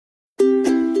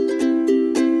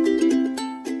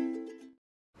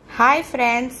Hi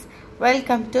friends,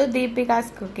 welcome to Deepika's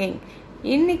Cooking.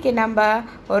 இன்னைக்கு நம்ம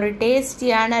ஒரு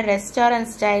டேஸ்டியான ரெஸ்டாரன்ட்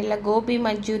ஸ்டைல்ல கோபி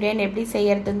மஞ்சூரியன் எப்படி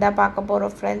செய்யறதுன்னு தான் பார்க்க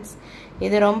போறோம் friends.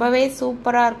 இது ரொம்பவே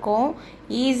சூப்பரா இருக்கும்.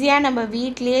 ஈஸியா நம்ம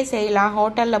வீட்லயே செய்யலாம்.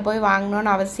 ஹோட்டல்ல போய்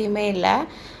வாங்கணும்னு அவசியமே இல்ல.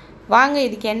 வாங்க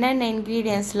இதுக்கு என்னென்ன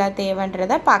இன்கிரிடியன்ட்ஸ்லாம்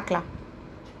தேவைன்றதை பார்க்கலாம்.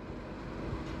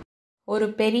 ஒரு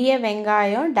பெரிய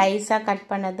வெங்காயம் டைஸா கட்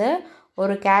பண்ணது,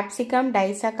 ஒரு கேப்சிகம்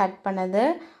டைஸா கட் பண்ணது,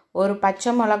 ஒரு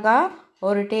பச்சை மிளகாய்,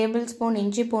 ஒரு டேபிள்ஸ்பூன்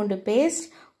இஞ்சி பூண்டு பேஸ்ட்,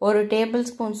 ஒரு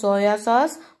டேபிள்ஸ்பூன் சோயா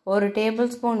சாஸ், ஒரு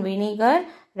tablespoon vinegar,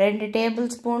 2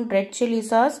 tablespoon red chilli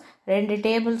sauce, 2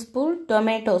 tablespoon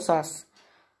tomato sauce,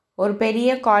 ஒரு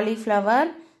பெரிய காலிஃப்ளவர்,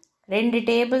 2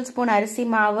 டேபிள்ஸ்பூன் அரிசி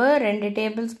மாவு, 2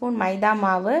 டேபிள்ஸ்பூன் மைதா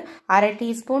மாவு, 1/2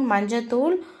 டீஸ்பூன்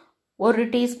மஞ்சத்தூள், 1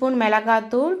 டீஸ்பூன்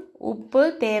மிளகாத்தூள், உப்பு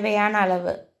தேவையான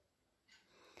அளவு.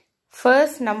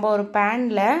 ஃபர்ஸ்ட் நம்ம ஒரு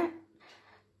பேனில்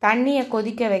தண்ணியை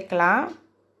கொதிக்க வைக்கலாம்.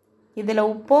 இதில்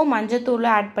உப்போ மஞ்சத்தூள்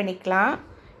ஆட் பண்ணிக்கலாம்.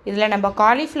 இதில் நம்ம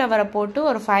காலிஃப்ளவரை போட்டு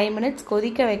ஒரு 5 மினிட்ஸ்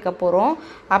கொதிக்க வைக்க போகிறோம்.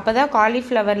 அப்போ தான்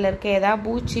காலிஃப்ளவரில் இருக்க ஏதாவது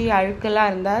பூச்சி அழுக்கெல்லாம்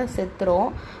இருந்தால்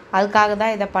செத்துரும். அதுக்காக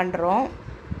தான் இதை பண்ணுறோம்.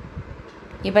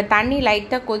 இப்போ தண்ணி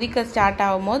லைட்டாக கொதிக்க ஸ்டார்ட்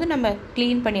ஆகும்போது நம்ம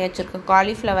க்ளீன் பண்ணி வச்சுருக்கோம்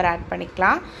காலிஃப்ளவர் ஆட்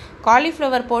பண்ணிக்கலாம்.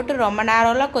 காலிஃப்ளவர் போட்டு ரொம்ப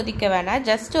நேரம்லாம் கொதிக்க வேணாம்,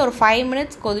 ஜஸ்ட் ஒரு 5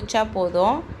 மினிட்ஸ் கொதிச்சா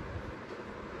போதும்.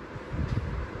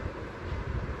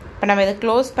 இப்போ நம்ம இதை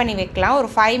க்ளோஸ் பண்ணி வைக்கலாம். ஒரு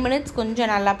 5 மினிட்ஸ் கொஞ்சம்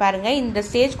நல்லா பாருங்கள், இந்த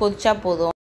ஸ்டேஜ் கொதிச்சா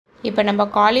போதும். இப்போ நம்ம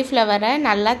காலிஃப்ளவரை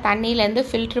நல்லா தண்ணியிலேருந்து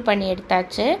ஃபில்ட்ரு பண்ணி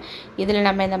எடுத்தாச்சு. இதில்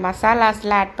நம்ம இந்த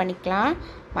மசாலாஸ்லாம் ஆட் பண்ணிக்கலாம்.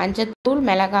 மஞ்சத்தூள்,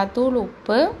 மிளகாத்தூள்,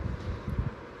 உப்பு,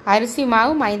 அரிசி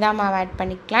மாவு, மைதா மாவு ஆட்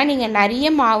பண்ணிக்கலாம். நீங்கள்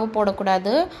நிறைய மாவு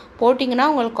போடக்கூடாது, போட்டிங்கன்னா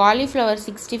உங்களுக்கு காலிஃப்ளவர்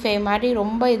 65 மாதிரி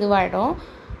ரொம்ப இதுவாகிடும்.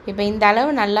 இப்போ இந்த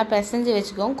அளவு நல்லா பிசைஞ்சு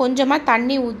வச்சுக்கோங்க. கொஞ்சமாக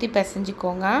தண்ணி ஊற்றி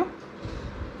பிசைஞ்சிக்கோங்க.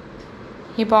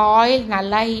 இப்போ ஆயில்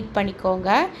நல்லா ஹீட் பண்ணிக்கோங்க.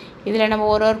 இதில் நம்ம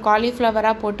ஒரு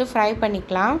காலிஃப்ளவராக போட்டு ஃப்ரை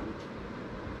பண்ணிக்கலாம்.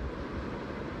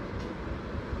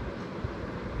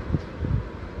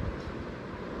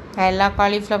 நான் எல்லா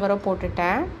காலிஃப்ளவரும்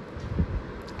போட்டுட்டேன்.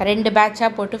 2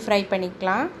 பேட்சாக போட்டு ஃப்ரை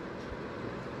பண்ணிக்கலாம்.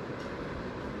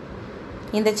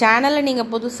 இந்த சேனலை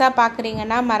நீங்கள் புதுசாக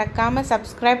பார்க்குறீங்கன்னா மறக்காமல்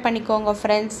சப்ஸ்கிரைப் பண்ணிக்கோங்க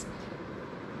ஃப்ரெண்ட்ஸ்.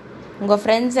 உங்கள்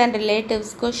ஃப்ரெண்ட்ஸ் அண்ட்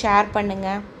ரிலேட்டிவ்ஸ்க்கும் ஷேர்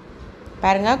பண்ணுங்கள்.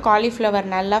 பாருங்கள், காலிஃப்ளவர்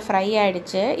நல்லா ஃப்ரை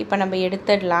ஆகிடுச்சு. இப்போ நம்ம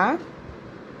எடுத்துடலாம்.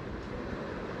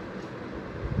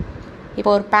 இப்போ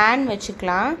ஒரு பேன்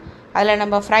வச்சுக்கலாம். அதில்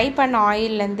நம்ம ஃப்ரை பண்ண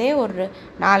ஆயில்லேருந்தே ஒரு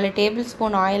 4 டேபிள்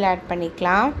ஸ்பூன் ஆயில் ஆட்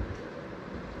பண்ணிக்கலாம்.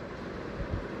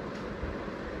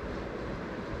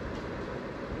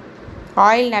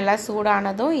 ஆயில் நல்லா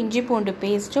சூடானதும் இஞ்சி பூண்டு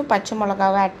பேஸ்ட்டும் பச்சை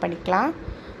மிளகாவும் ஆட் பண்ணிக்கலாம்.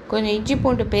 கொஞ்சம் இஞ்சி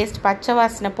பூண்டு பேஸ்ட் பச்சை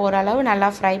வாசனை போகிற அளவு நல்லா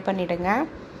ஃப்ரை பண்ணிவிடுங்க.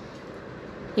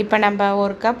 இப்போ நம்ம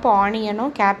 1 கப்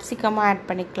ஆனியனும் கேப்சிகமும் ஆட்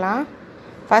பண்ணிக்கலாம்.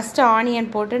 ஃபஸ்ட்டு ஆனியன்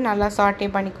போட்டு நல்லா சாட்டே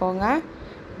பண்ணிக்கோங்க.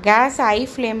 கேஸ் ஹை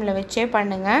ஃப்ளேமில் வச்சே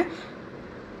பண்ணுங்கள்.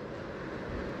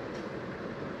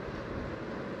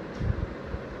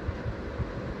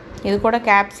 இது கூட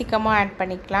கேப்சிகமும் ஆட்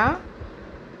பண்ணிக்கலாம்.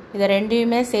 இதை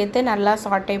ரெண்டையுமே சேர்த்து நல்லா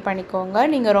சாட்டே பண்ணிக்கோங்க.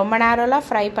 நீங்கள் ரொம்ப நேரம்லாம்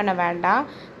ஃப்ரை பண்ண வேண்டாம்.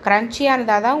 க்ரன்ச்சியாக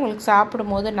இருந்தால் தான் உங்களுக்கு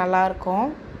சாப்பிடும்போது நல்லாயிருக்கும்.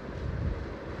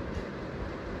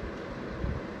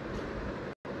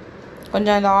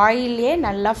 கொஞ்சம் அந்த ஆயிலே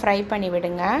நல்லா ஃப்ரை பண்ணி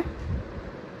விடுங்க.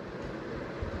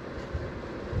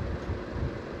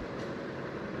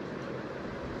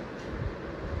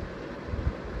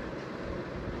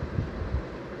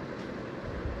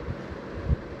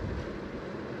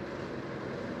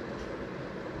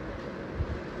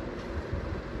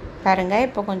 பாருங்க,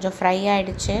 இப்போ கொஞ்சம் ஃப்ரை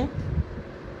ஆயிடுச்சு.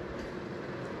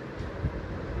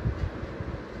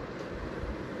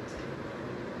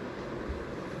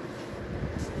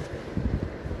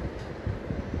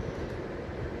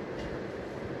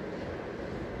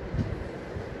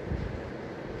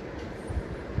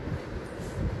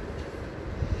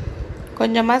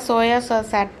 கொஞ்சமாக சோயா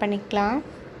சாஸ் ஆட் பண்ணிக்கலாம்.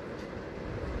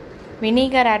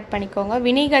 வினிகர் ஆட் பண்ணிக்கோங்க.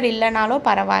 வினிகர் இல்லைனாலும்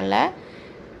பரவாயில்ல.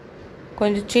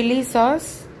 கொஞ்சம் சில்லி சாஸ்,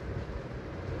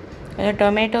 கொஞ்சம்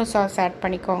டொமேட்டோ சாஸ் ஆட்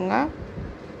பண்ணிக்கோங்க.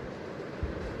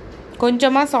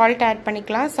 கொஞ்சமாக சால்ட் ஆட்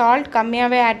பண்ணிக்கலாம். சால்ட்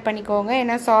கம்மியாகவே ஆட் பண்ணிக்கோங்க,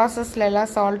 ஏன்னா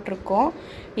சாஸஸ்லாம் சால்ட் இருக்கும்.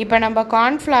 இப்போ நம்ம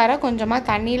கார்ன்ஃப்ளவரை கொஞ்சமாக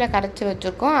தண்ணியில் கரைச்சி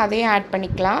வச்சுருக்கோம், அதையும் ஆட்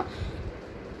பண்ணிக்கலாம்.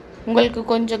 உங்களுக்கு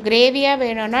கொஞ்சம் கிரேவியாக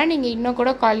வேணும்னா நீங்கள் இன்னும்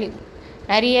கூட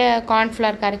நிறைய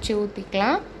கார்ன்ஃப்ளவர் கரைச்சி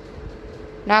ஊற்றிக்கலாம்.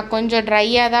 நான் கொஞ்சம்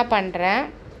ட்ரையாக தான் பண்ணுறேன்.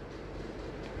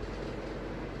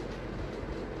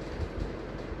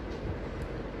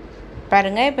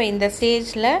 பாருங்கள், இப்போ இந்த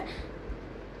ஸ்டேஜில்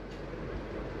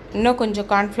இன்னும் கொஞ்சம்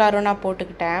கார்ன்ஃப்ளவரும் நான்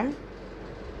போட்டுக்கிட்டேன்.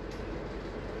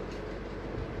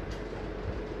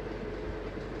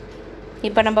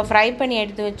 இப்போ நம்ம ஃப்ரை பண்ணி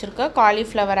எடுத்து வச்சுருக்க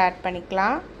காலிஃப்ளவர் ஆட்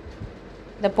பண்ணிக்கலாம்.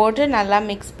 இதை போட்டு நல்லா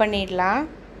மிக்ஸ் பண்ணிடலாம்.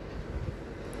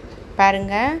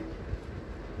 பாருங்கள்,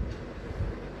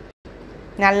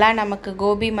 நல்லா நமக்கு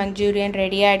கோபி மஞ்சூரியன்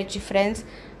ரெடி ஆகிடுச்சு ஃப்ரெண்ட்ஸ்.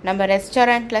 நம்ம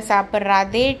ரெஸ்டாரண்ட்டில் சாப்பிட்ற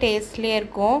அதே டேஸ்ட்லேயே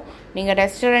இருக்கும். நீங்கள்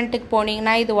ரெஸ்டாரண்ட்டுக்கு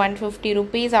போனீங்கன்னா இது 150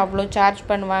 rupees அவ்வளோ சார்ஜ்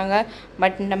பண்ணுவாங்க.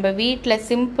 பட் நம்ம வீட்டில்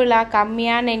சிம்பிளாக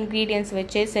கம்மியான இன்க்ரீடியன்ட்ஸ்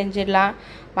வச்சே செஞ்சிடலாம்.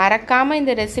 மறக்காமல்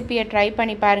இந்த ரெசிபியை ட்ரை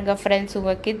பண்ணி பாருங்கள் ஃப்ரெண்ட்ஸ்.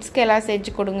 உங்கள் கிட்ஸ்க்கு எல்லாம்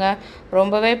செஞ்சு கொடுங்க,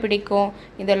 ரொம்பவே பிடிக்கும்.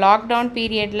 இந்த லாக்டவுன்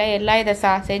பீரியடில் எல்லாம் இதை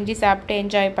செஞ்சு சாப்பிட்டு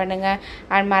என்ஜாய் பண்ணுங்கள்.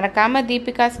 அண்ட் மறக்காமல்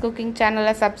தீபிகாஸ் குக்கிங்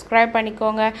சேனலை சப்ஸ்கிரைப்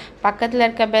பண்ணிக்கோங்க. பக்கத்தில்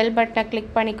இருக்க பெல் பட்டனை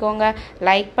கிளிக் பண்ணிக்கோங்க.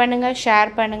 லைக் பண்ணுங்கள்,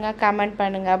 ஷேர் பண்ணுங்கள், கமெண்ட்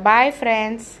பண்ணுங்கள். Bye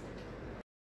friends.